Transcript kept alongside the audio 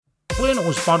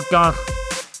Blueno's Burger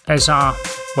is a,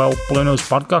 well, Blueno's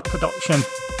Burger production.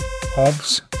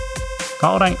 Hobbs. That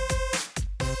alright?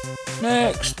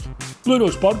 Next,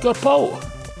 Blueno's Burger, Paul.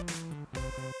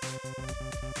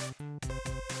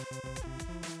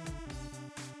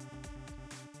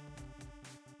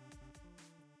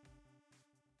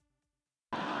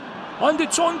 And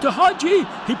it's on to Hadji.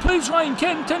 He plays Ryan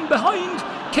Kent in behind.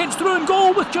 Kent's through and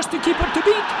goal with just the keeper to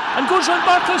beat. And goes on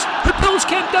Barkas, who pulls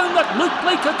Kent down. That looked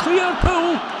like a clear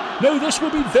pull. Now this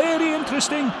will be very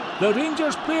interesting. The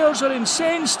Rangers players are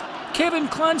incensed. Kevin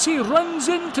Clancy runs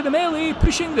into the melee,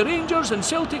 pushing the Rangers and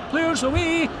Celtic players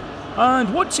away.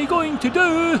 And what's he going to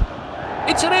do?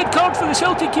 It's a red card for the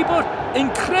Celtic keeper.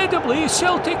 Incredibly,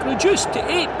 Celtic reduced to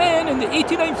 8 men in the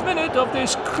 89th minute of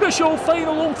this crucial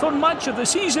final Old Firm match of the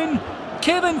season.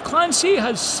 Kevin Clancy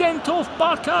has sent off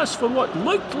Barkas for what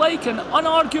looked like an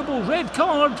unarguable red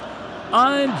card.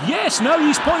 And yes, now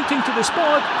he's pointing to the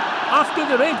spot. After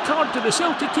the red card to the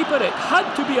Celtic keeper, it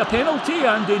had to be a penalty,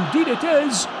 and indeed it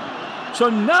is. So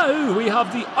now we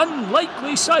have the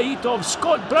unlikely sight of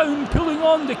Scott Brown pulling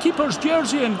on the keeper's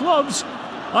jersey and gloves.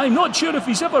 I'm not sure if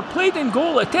he's ever played in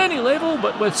goal at any level,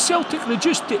 but with Celtic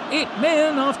reduced to 8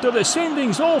 men after the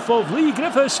sendings off of Lee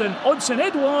Griffiths and Odsonne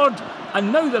Edouard,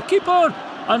 and now their keeper,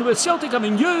 and with Celtic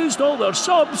having used all their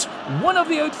subs, one of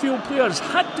the outfield players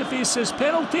had to face this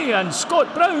penalty, and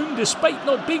Scott Brown, despite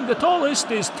not being the tallest,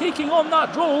 is taking on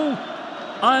that role.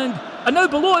 And now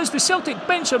below us, the Celtic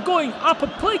bench are going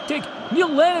apoplectic. Neil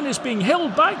Lennon is being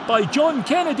held back by John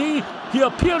Kennedy. He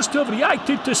appears to have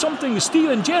reacted to something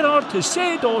Steven Gerrard has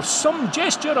said, or some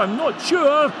gesture, I'm not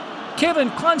sure. Kevin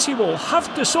Clancy will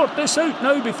have to sort this out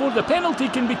now before the penalty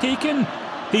can be taken.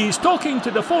 He's talking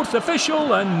to the fourth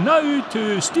official and now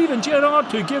to Steven Gerrard,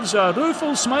 who gives a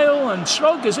rueful smile and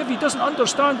shrug as if he doesn't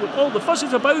understand what all the fuss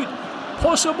is about.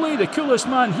 Possibly the coolest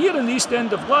man here in the East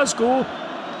End of Glasgow.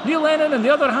 Neil Lennon, on the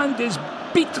other hand, is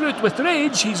beetroot with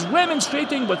rage. He's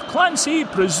remonstrating with Clancy,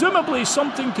 presumably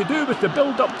something to do with the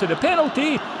build-up to the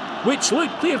penalty, which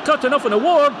looked clear-cut enough an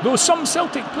award, though some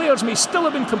Celtic players may still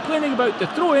have been complaining about the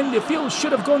throw-in they feel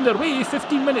should have gone their way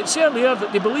 15 minutes earlier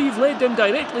that they believe led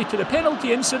indirectly to the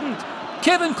penalty incident.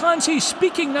 Kevin Clancy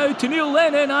speaking now to Neil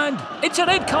Lennon, and it's a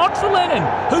red card for Lennon,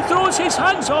 who throws his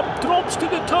hands up, drops to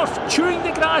the turf, chewing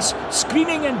the grass,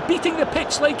 screaming and beating the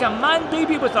pitch like a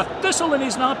man-baby with a thistle in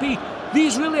his nappy.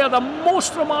 These really are the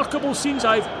most remarkable scenes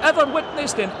I've ever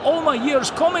witnessed in all my years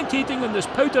commentating on this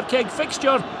powder keg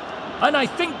fixture. And I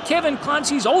think Kevin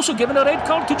Clancy's also given a red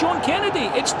card to John Kennedy.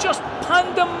 It's just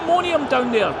pandemonium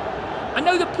down there. And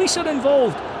now the police are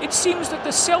involved. It seems that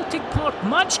the Celtic Park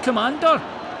match commander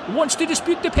wants to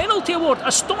dispute the penalty award.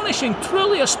 Astonishing,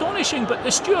 truly astonishing, but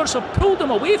the stewards have pulled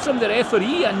him away from the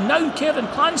referee, and now Kevin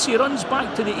Clancy runs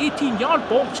back to the 18-yard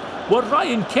box where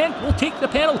Ryan Kent will take the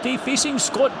penalty, facing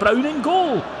Scott Brown in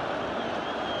goal.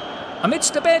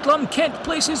 Amidst the bedlam, Kent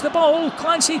places the ball.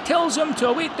 Clancy tells him to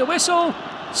await the whistle,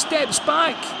 steps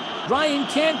back. Ryan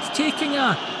Kent taking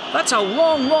that's a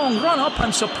long run up.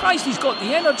 I'm surprised he's got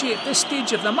the energy at this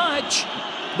stage of the match.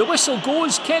 The whistle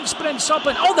goes, Kent sprints up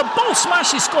and the ball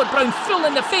smashes Scott Brown full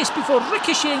in the face before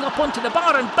ricocheting up onto the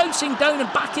bar and bouncing down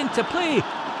and back into play.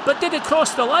 But did it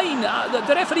cross the line?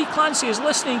 The referee Clancy is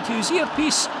listening to his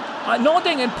earpiece,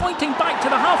 nodding and pointing back to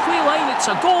the halfway line. It's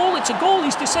a goal.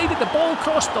 He's decided the ball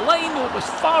crossed the line, though it was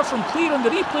far from clear on the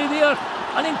replay there.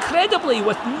 And incredibly,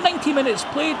 with 90 minutes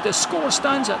played, the score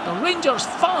stands at the Rangers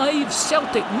 5,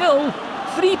 Celtic 0.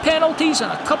 3 penalties and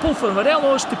a couple for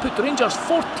Morelos to put the Rangers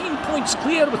 14 points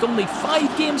clear with only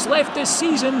 5 games left this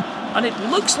season, and it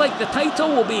looks like the title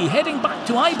will be heading back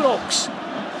to Ibrox.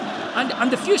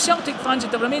 And the few Celtic fans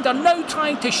that have remained are now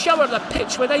trying to shower the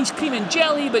pitch with ice cream and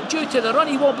jelly, but due to the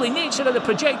runny wobbly nature of the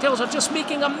projectiles are just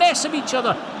making a mess of each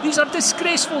other. These are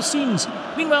disgraceful scenes.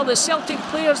 Meanwhile, the Celtic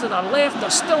players that are left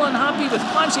are still unhappy with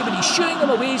Clancy, but he's shooing them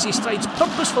away as he strides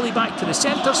purposefully back to the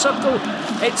centre circle.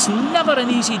 It's never an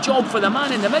easy job for the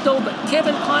man in the middle, but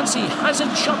Kevin Clancy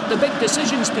hasn't shirked the big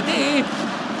decisions today.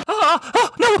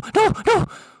 No!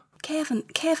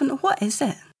 Kevin, what is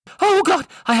it? Oh God,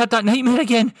 I had that nightmare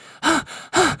again.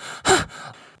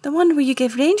 The one where you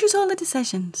give Rangers all the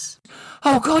decisions.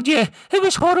 Oh God, yeah, it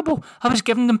was horrible. I was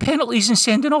giving them penalties and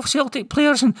sending off Celtic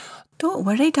players and... Don't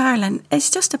worry, darling,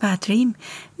 it's just a bad dream.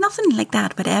 Nothing like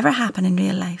that would ever happen in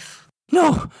real life.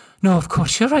 No, of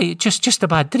course, you're right, just a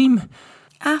bad dream.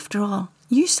 After all,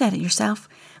 you said it yourself,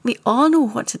 we all know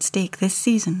what's at stake this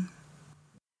season.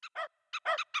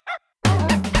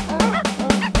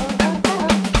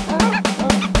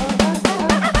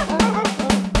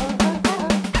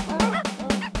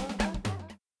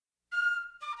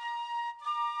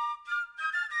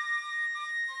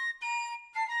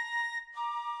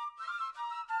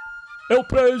 El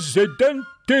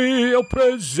Presidente, El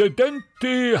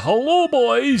Presidente. Hello,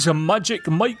 boys. Magic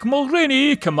Mike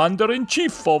Mulroney,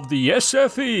 Commander-in-Chief of the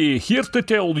SFA, here to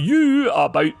tell you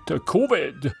about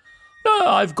COVID. Now,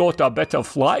 I've got a bit of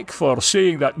flack for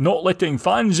saying that not letting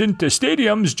fans into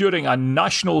stadiums during a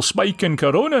national spike in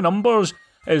corona numbers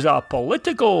is a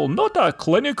political, not a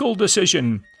clinical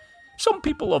decision. Some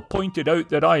people have pointed out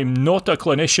that I'm not a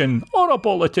clinician or a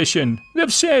politician.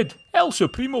 They've said, El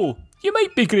Supremo, you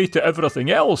might be great at everything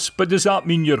else, but does that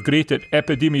mean you're great at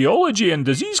epidemiology and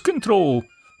disease control?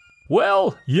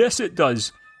 Well, yes it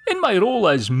does. In my role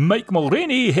as Mike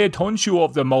Mulroney, head honcho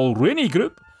of the Mulroney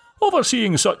Group,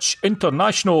 overseeing such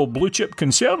international blue-chip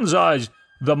concerns as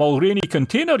the Mulroney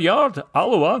Container Yard,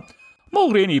 Alloa,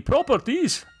 Mulroney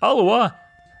Properties, Alloa,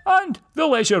 and the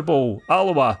Leisure Bowl,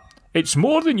 Alloa. It's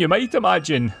more than you might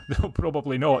imagine, though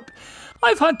probably not.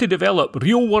 I've had to develop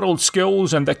real-world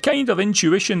skills and the kind of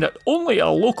intuition that only a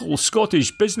local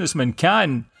Scottish businessman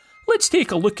can. Let's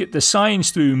take a look at the science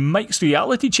through Mike's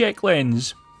reality check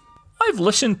lens. I've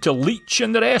listened to Leach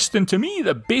and the rest, and to me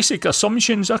the basic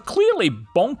assumptions are clearly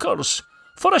bonkers.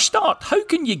 For a start, how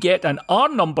can you get an R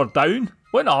number down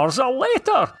when R's a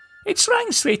letter? It's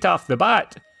rang straight off the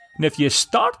bat. And if you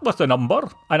start with a number,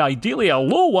 and ideally a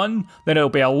low one, then it'll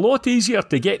be a lot easier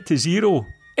to get to zero.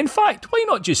 In fact, why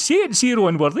not just say it's zero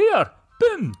and we're there?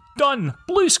 Boom, done,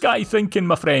 blue sky thinking,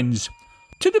 my friends.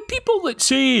 To the people that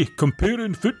say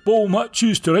comparing football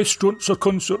matches to restaurants or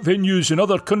concert venues in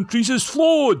other countries is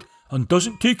flawed, and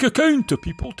doesn't take account of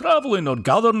people travelling or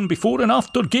gathering before and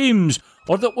after games,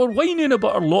 or that we're whining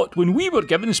about our lot when we were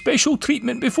given special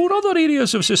treatment before other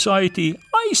areas of society,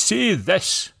 I say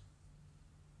this.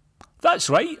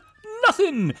 That's right,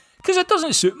 nothing, because it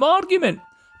doesn't suit my argument.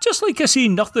 Just like I say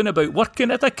nothing about working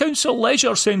at a council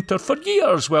leisure centre for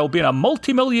years while being a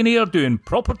multimillionaire doing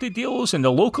property deals in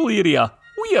the local area.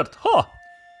 Weird, huh?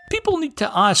 People need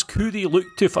to ask who they look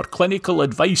to for clinical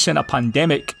advice in a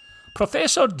pandemic.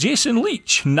 Professor Jason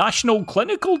Leach, National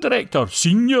Clinical Director,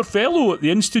 Senior Fellow at the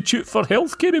Institute for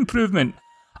Healthcare Improvement.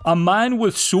 A man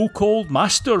with so-called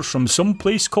masters from some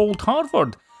place called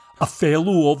Harvard. A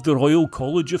Fellow of the Royal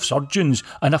College of Surgeons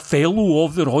and a Fellow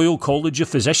of the Royal College of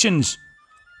Physicians.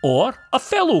 Or a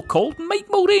fellow called Mike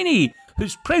Mulroney,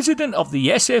 who's President of the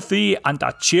SFA and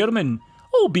a Chairman,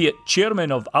 albeit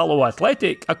Chairman of Alloa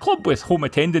Athletic, a club with home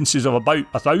attendances of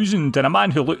about 1,000 and a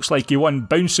man who looks like he won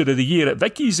Bouncer of the Year at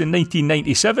Vicky's in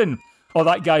 1997. Or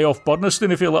that guy off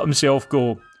Burniston if he let himself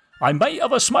go. I might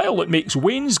have a smile that makes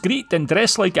Wayne's great and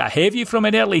dress like a heavy from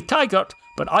an early Taggart,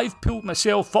 but I've pulled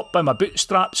myself up by my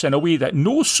bootstraps in a way that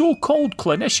no so-called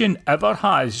clinician ever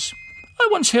has. I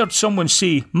once heard someone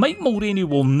say Mike Mulroney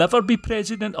will never be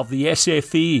president of the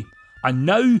SFA, and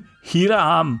now here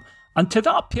I am, and to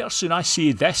that person I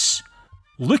say this.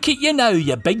 Look at you now,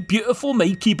 you big beautiful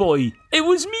Mikey boy. It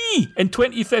was me in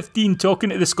 2015 talking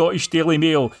to the Scottish Daily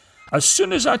Mail. As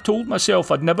soon as I told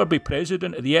myself I'd never be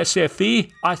president of the SFA,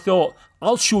 I thought,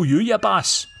 I'll show you, you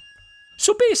bass.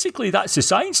 So basically that's the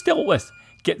science dealt with.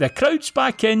 Get the crowds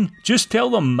back in, just tell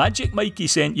them Magic Mikey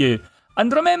sent you.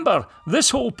 And remember, this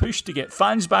whole push to get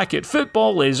fans back at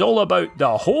football is all about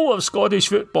the whole of Scottish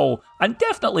football, and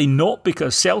definitely not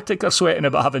because Celtic are sweating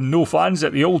about having no fans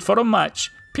at the Old Firm match.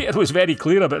 Peter was very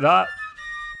clear about that.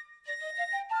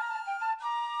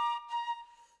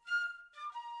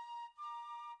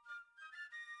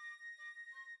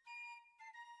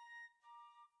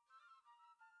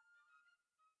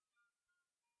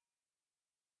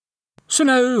 So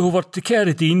now over to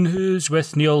Carradine, who's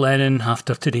with Neil Lennon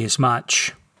after today's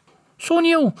match. So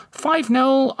Neil,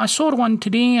 5-0, a sore one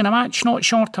today in a match not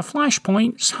short of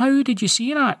flashpoints. How did you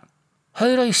see that? How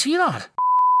did I see that?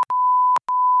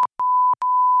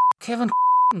 Kevin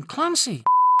Clancy.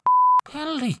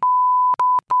 Penalty.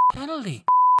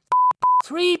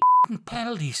 3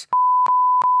 penalties.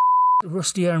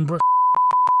 Rusty Aaron Brooks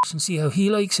and see how he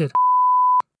likes it.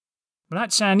 But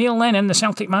that's Neil Lennon, the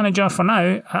Celtic manager for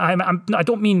now. I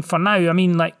don't mean for now, I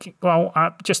mean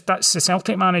just that's the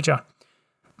Celtic manager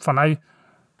for now.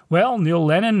 Well, Neil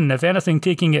Lennon, if anything,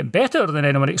 taking it better than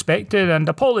anyone expected, and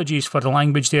apologies for the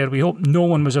language there. We hope no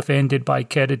one was offended by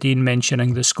Carradine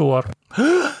mentioning the score.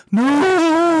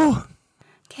 No!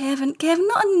 Kevin,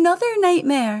 not another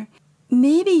nightmare.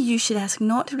 Maybe you should ask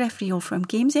not to referee Old Firm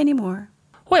games anymore.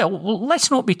 Well, let's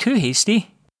not be too hasty.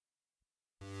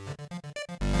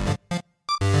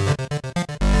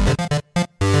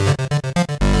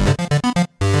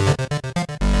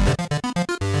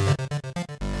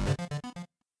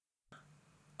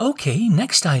 Okay,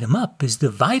 next item up is the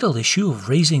vital issue of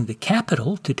raising the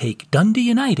capital to take Dundee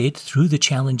United through the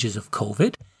challenges of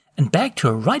COVID and back to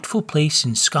a rightful place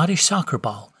in Scottish soccer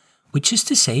ball, which is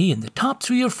to say in the top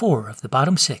 3 or 4 of the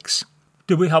bottom 6.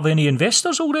 Do we have any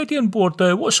investors already on board?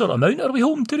 What sort of amount are we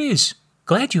hoping to raise?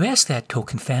 Glad you asked that,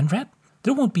 Token Fan Rep.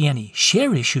 There won't be any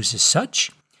share issues as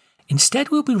such. Instead,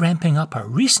 we'll be ramping up our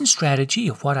recent strategy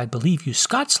of what I believe you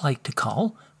Scots like to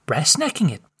call brass-necking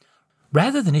it.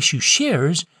 Rather than issue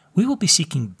shares, we will be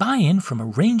seeking buy-in from a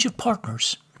range of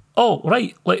partners. Oh,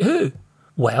 right, like who?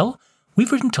 Well,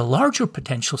 we've written to larger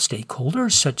potential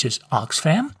stakeholders such as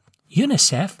Oxfam,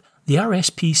 UNICEF, the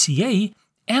RSPCA,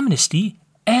 Amnesty,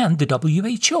 and the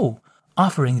WHO,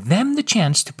 offering them the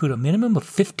chance to put a minimum of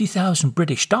 $50,000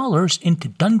 British into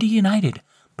Dundee United.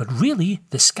 But really,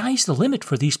 the sky's the limit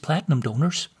for these platinum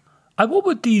donors. And what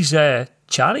would these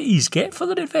charities get for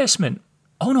their investment?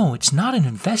 Oh no, it's not an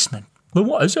investment. Then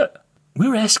what is it?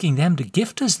 We're asking them to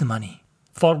gift us the money.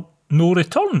 For no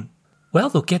return? Well,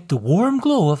 they'll get the warm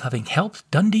glow of having helped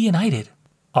Dundee United.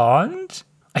 And?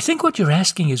 I think what you're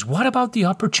asking is what about the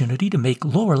opportunity to make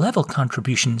lower level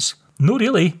contributions? No,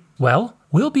 really. Well,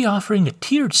 we'll be offering a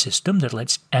tiered system that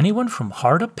lets anyone from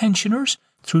hard-up pensioners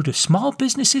through to small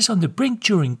businesses on the brink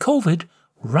during COVID,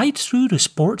 right through to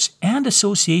sports and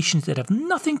associations that have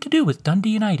nothing to do with Dundee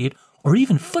United or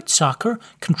even foot soccer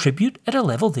contribute at a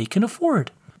level they can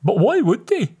afford. But why would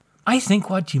they? I think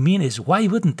what you mean is why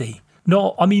wouldn't they?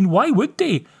 No, I mean why would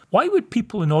they? Why would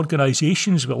people in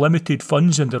organisations with limited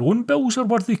funds and their own bills or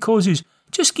worthy causes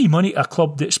just give money to a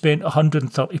club that spent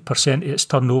 130% of its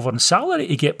turnover and salary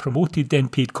to get promoted, then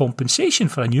paid compensation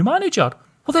for a new manager?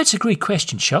 Well, that's a great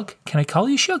question, Shug. Can I call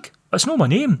you Shug? That's not my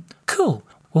name. Cool.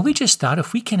 Well, we just thought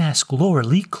if we can ask lower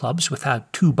league clubs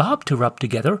without 2 bob to rub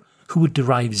together, who would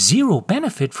derive zero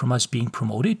benefit from us being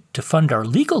promoted, to fund our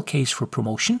legal case for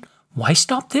promotion, why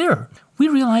stop there? We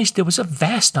realised there was a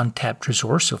vast untapped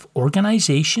resource of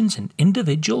organisations and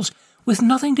individuals with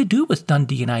nothing to do with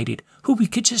Dundee United who we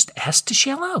could just ask to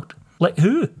shell out. Like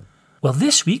who? Well,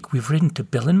 this week we've written to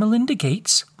Bill and Melinda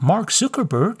Gates, Mark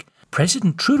Zuckerberg,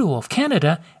 President Trudeau of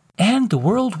Canada, and the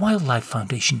World Wildlife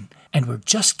Foundation, and we're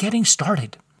just getting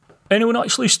started. Anyone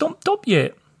actually stumped up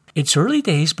yet? It's early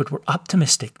days, but we're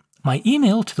optimistic. My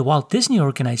email to the Walt Disney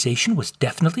Organization was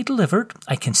definitely delivered.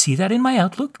 I can see that in my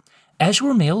Outlook, as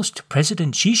were mails to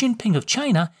President Xi Jinping of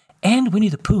China and Winnie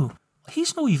the Pooh.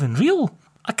 He's not even real.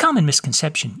 A common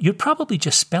misconception. You're probably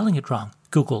just spelling it wrong.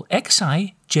 Google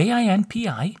Xijinpi.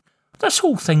 This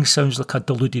whole thing sounds like a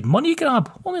deluded money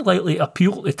grab, only likely to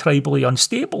appeal to tribally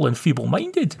unstable and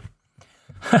feeble-minded.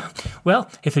 Well,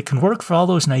 if it can work for all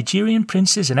those Nigerian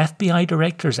princes and FBI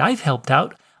directors I've helped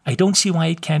out, I don't see why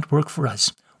it can't work for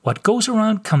us. What goes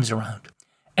around comes around.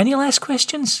 Any last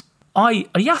questions? Aye,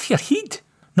 are you off your head?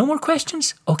 No more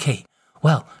questions? Okay.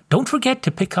 Well, don't forget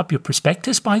to pick up your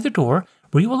prospectus by the door,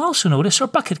 where you will also notice our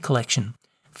bucket collection.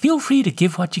 Feel free to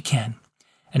give what you can.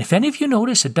 And if any of you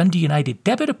notice a Dundee United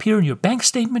debit appear in your bank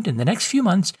statement in the next few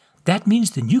months, that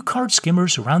means the new card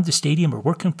skimmers around the stadium are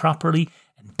working properly,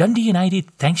 and Dundee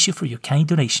United thanks you for your kind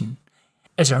donation.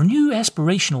 As our new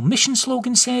aspirational mission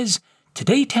slogan says,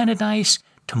 today Tannadice,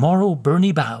 tomorrow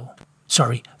Bernie Bow.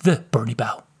 Sorry, the Bernie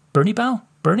Bow. Bernie Bow?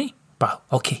 Bernie? Bow.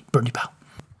 Okay, Bernie Bow.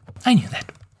 I knew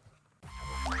that.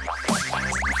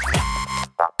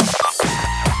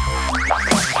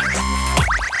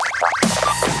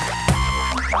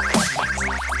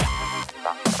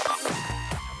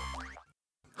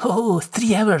 Oh,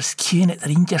 3 hours queuing at the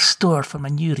Rangers store for my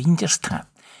new Rangers tap.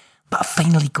 But I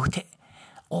finally got it.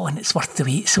 Oh, and it's worth the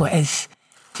wait, so it is.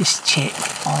 Just check.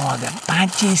 Oh, the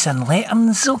badges and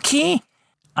letterings, okay?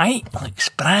 Aye, looks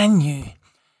brand new.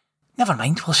 Never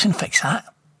mind, we'll soon fix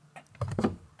that.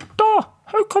 Duh,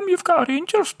 how come you've got a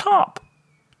Rangers tap?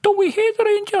 Don't we hate the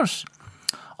Rangers?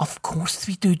 Of course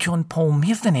we do, John Paul,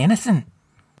 more than anything.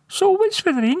 So what's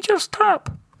with the Rangers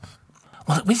tap?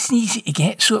 Well, it wasn't easy to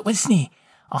get, so it wasn't.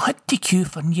 I had to queue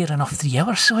for near enough 3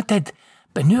 hours, so I did.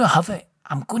 But now I have it,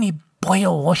 I'm going to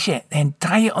boil wash it, then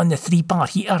dry it on the 3-bar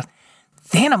heater.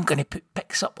 Then I'm going to put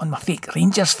pics up on my fake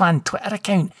Rangers fan Twitter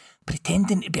account,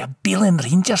 pretending to be a bailing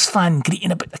Rangers fan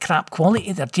greeting about the crap quality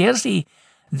of their jersey.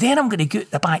 Then I'm going to go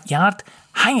to the backyard,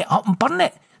 hang it up and burn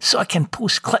it, so I can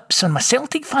post clips on my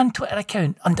Celtic fan Twitter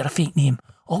account under a fake name.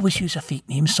 Always use a fake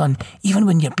name, son. Even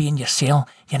when you're being yourself,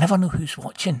 you never know who's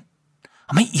watching.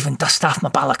 I might even dust off my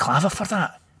balaclava for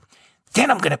that. Then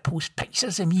I'm going to post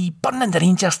pictures of me burning the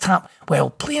Rangers tap while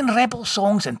playing rebel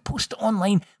songs and post it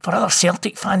online for other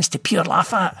Celtic fans to pure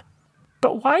laugh at.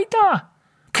 But why da?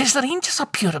 Because the Rangers are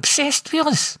pure obsessed with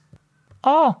us.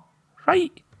 Oh,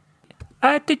 right.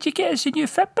 Did you get us a new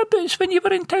Fitbit boots when you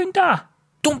were in town, da?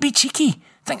 Don't be cheeky.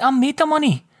 Think I'm made of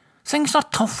money. Things are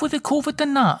tough with the COVID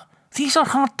and that. These are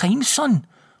hard times, son.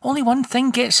 Only one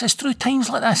thing gets us through times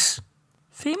like this.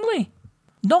 Family?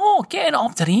 No, getting it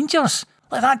up to Rangers.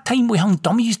 Like that time we hung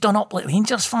dummies done up like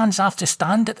Rangers fans have to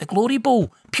stand at the Glory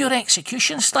Bowl. Pure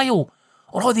execution style.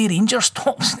 Or all the Rangers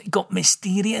tops that got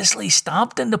mysteriously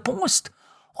stabbed in the post.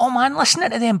 Oh man,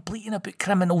 listening to them bleating about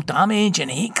criminal damage and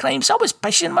hate crimes, I was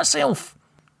pissing myself.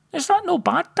 Is that no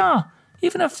bad, da?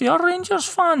 Even if they are Rangers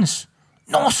fans?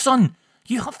 No, son.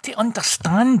 You have to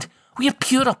understand. We're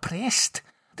pure oppressed.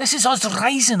 This is us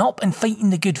rising up and fighting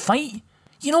the good fight.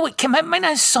 You know what commitment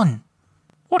is, son?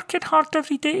 Working hard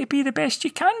every day to be the best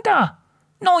you can, da?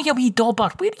 No, you wee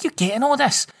dauber. Where are you getting all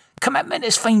this? Commitment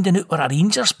is finding out where a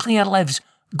Rangers player lives,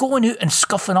 going out and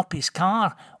scuffing up his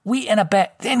car, waiting a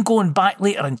bit, then going back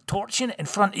later and torching it in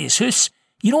front of his house.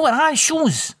 You know what that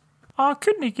shows? I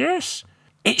couldn't guess.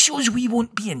 It shows we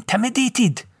won't be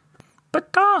intimidated.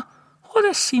 But all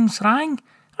this seems wrong.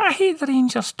 I hate the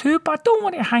Rangers too, but I don't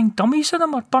want to hang dummies on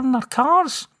them or burn their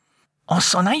cars. Oh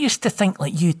son, I used to think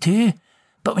like you too.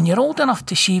 But when you're old enough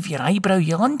to shave your eyebrow,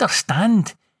 you'll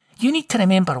understand. You need to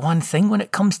remember one thing when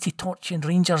it comes to torching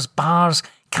Rangers bars,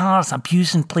 cars,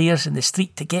 abusing players in the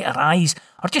street to get a rise,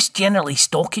 or just generally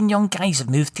stalking young guys who've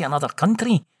moved to another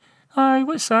country. Aye,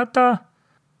 what's that,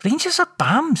 Rangers are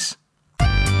bams.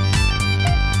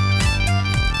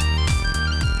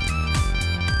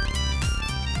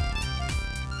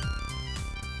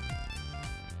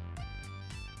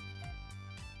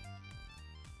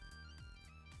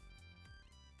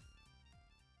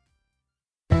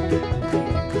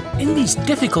 In these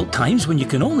difficult times when you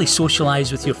can only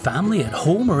socialise with your family at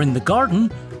home or in the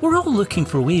garden, we're all looking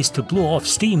for ways to blow off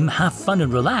steam, have fun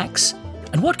and relax.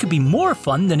 And what could be more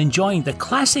fun than enjoying the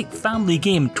classic family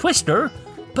game Twister,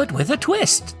 but with a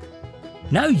twist?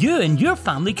 Now you and your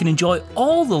family can enjoy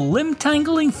all the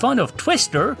limb-tangling fun of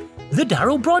Twister, the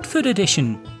Daryl Broadfoot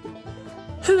edition.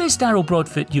 Who is Daryl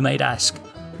Broadfoot, you might ask?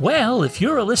 Well, if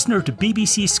you're a listener to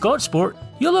BBC Scott Sport,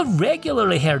 you'll have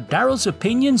regularly heard Daryl's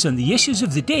opinions on the issues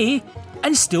of the day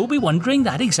and still be wondering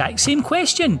that exact same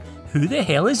question. Who the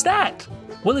hell is that?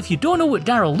 Well, if you don't know what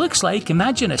Daryl looks like,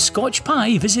 imagine a Scotch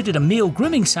pie visited a male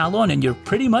grooming salon and you're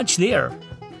pretty much there.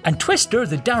 And Twister,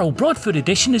 the Daryl Broadfoot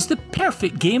edition, is the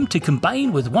perfect game to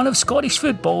combine with one of Scottish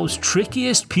football's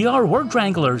trickiest PR word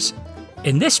wranglers.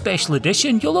 In this special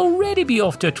edition, you'll already be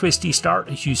off to a twisty start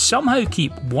as you somehow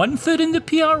keep one foot in the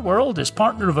PR world as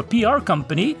partner of a PR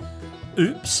company,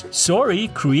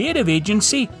 creative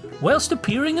agency, whilst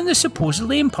appearing in the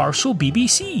supposedly impartial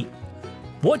BBC.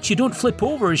 What you don't flip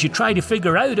over as you try to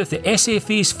figure out if the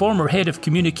SFA's former head of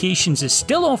communications is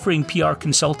still offering PR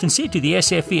consultancy to the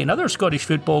SFA and other Scottish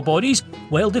football bodies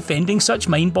while defending such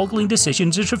mind-boggling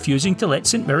decisions as refusing to let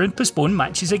St Mirren postpone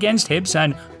matches against Hibs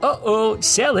and,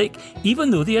 Celtic,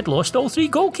 even though they had lost all three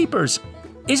goalkeepers.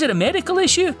 Is it a medical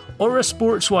issue or a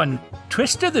sports one?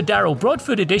 Twister, the Daryl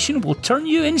Broadfoot edition, will turn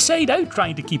you inside out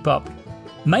trying to keep up.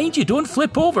 Mind you don't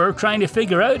flip over trying to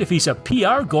figure out if he's a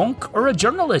PR gonk or a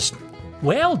journalist.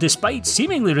 Well, despite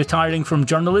seemingly retiring from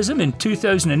journalism in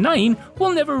 2009,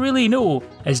 we'll never really know,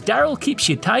 as Daryl keeps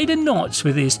you tied in knots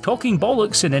with his talking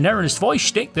bollocks and an earnest voice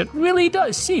shtick that really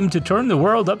does seem to turn the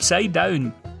world upside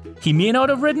down. He may not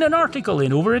have written an article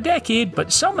in over a decade,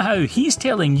 but somehow he's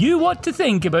telling you what to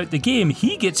think about the game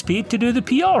he gets paid to do the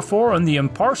PR for on the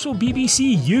impartial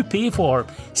BBC you pay for.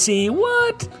 Say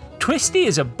what? Twisty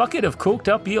is a bucket of coked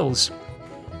up eels.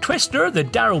 Twister, the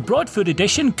Daryl Broadfoot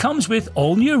edition, comes with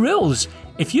all new rules.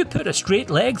 If you put a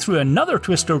straight leg through another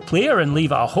Twister player and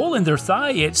leave a hole in their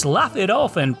thigh, it's laugh it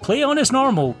off and play on as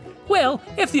normal. Well,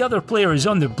 if the other player is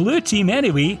on the blue team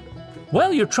anyway.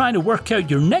 While you're trying to work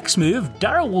out your next move,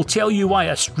 Daryl will tell you why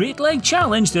a straight leg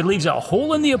challenge that leaves a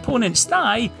hole in the opponent's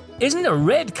thigh isn't a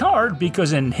red card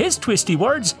because, in his twisty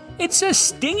words, it's a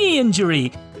stingy injury,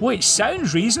 which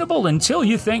sounds reasonable until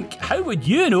you think, how would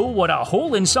you know what a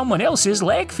hole in someone else's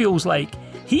leg feels like?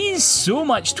 He's so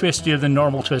much twistier than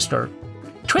normal Twister.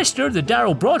 Twister, the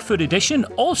Daryl Broadfoot edition,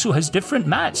 also has different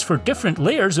mats for different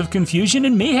layers of confusion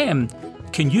and mayhem.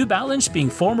 Can you balance being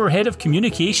former head of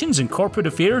communications and corporate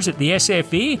affairs at the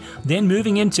SFA, then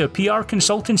moving into a PR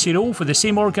consultancy role for the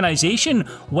same organisation,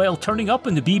 while turning up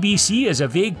on the BBC as a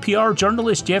vague PR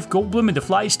journalist Jeff Goldblum in the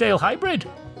Fly-style hybrid?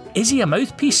 Is he a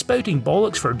mouthpiece spouting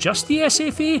bollocks for just the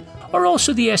SFA, or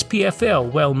also the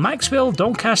SPFL, while Maxwell,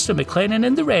 Doncaster, McLennan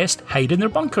and the rest hide in their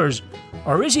bunkers?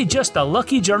 Or is he just a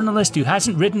lucky journalist who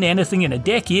hasn't written anything in a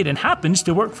decade and happens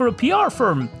to work for a PR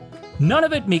firm? None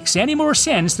of it makes any more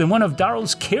sense than one of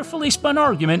Daryl's carefully spun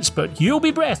arguments, but you'll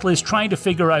be breathless trying to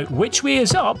figure out which way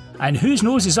is up and whose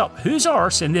nose is up whose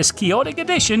arse in this chaotic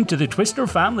addition to the Twister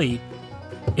family.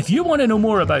 If you want to know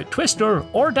more about Twister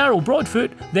or Daryl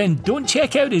Broadfoot, then don't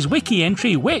check out his wiki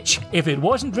entry which, if it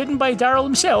wasn't written by Daryl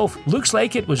himself, looks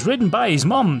like it was written by his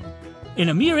mum. In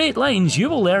a mere 8 lines, you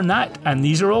will learn that, and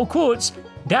these are all quotes,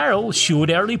 Daryl showed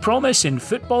early promise in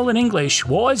football and English,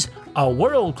 was a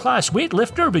world-class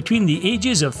weightlifter between the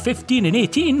ages of 15 and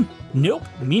 18. Nope,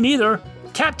 me neither.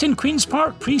 Captain Queen's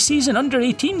Park pre-season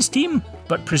under-18s team,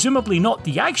 but presumably not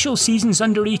the actual season's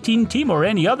under-18 team or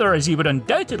any other, as he would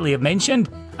undoubtedly have mentioned,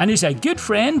 and is a good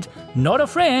friend, not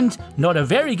a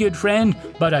very good friend,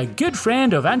 but a good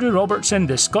friend of Andrew Robertson,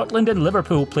 the Scotland and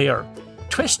Liverpool player.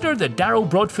 Twister, the Daryl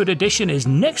Broadfoot edition, is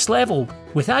next level,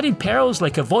 with added perils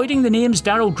like avoiding the names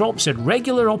Daryl drops at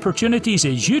regular opportunities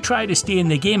as you try to stay in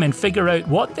the game and figure out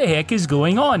what the heck is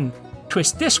going on.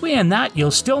 Twist this way and that,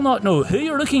 you'll still not know who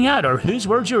you're looking at or whose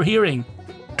words you're hearing.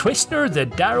 Twister, the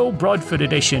Daryl Broadfoot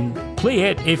edition. Play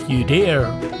it if you dare.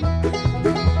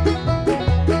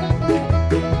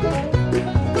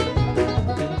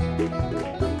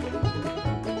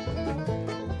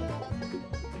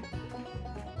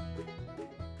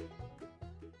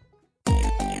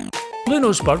 Blue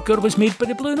Nose Burger was made by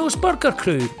the Blue Nose Burger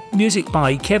crew. Music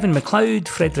by Kevin MacLeod,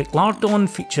 Frederick Lardon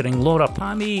featuring Laura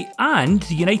Pammy, and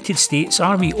the United States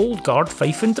Army Old Guard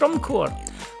Fife and Drum Corps.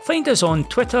 Find us on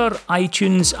Twitter,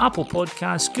 iTunes, Apple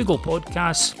Podcasts, Google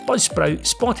Podcasts, Buzzsprout,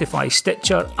 Spotify,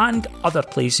 Stitcher and other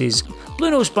places.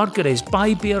 Blue Nose Burger is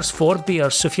by bears for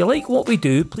bears, so if you like what we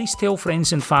do, please tell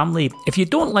friends and family. If you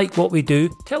don't like what we do,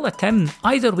 tell a Tim.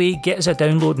 Either way, get us a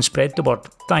download and spread the word.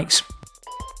 Thanks.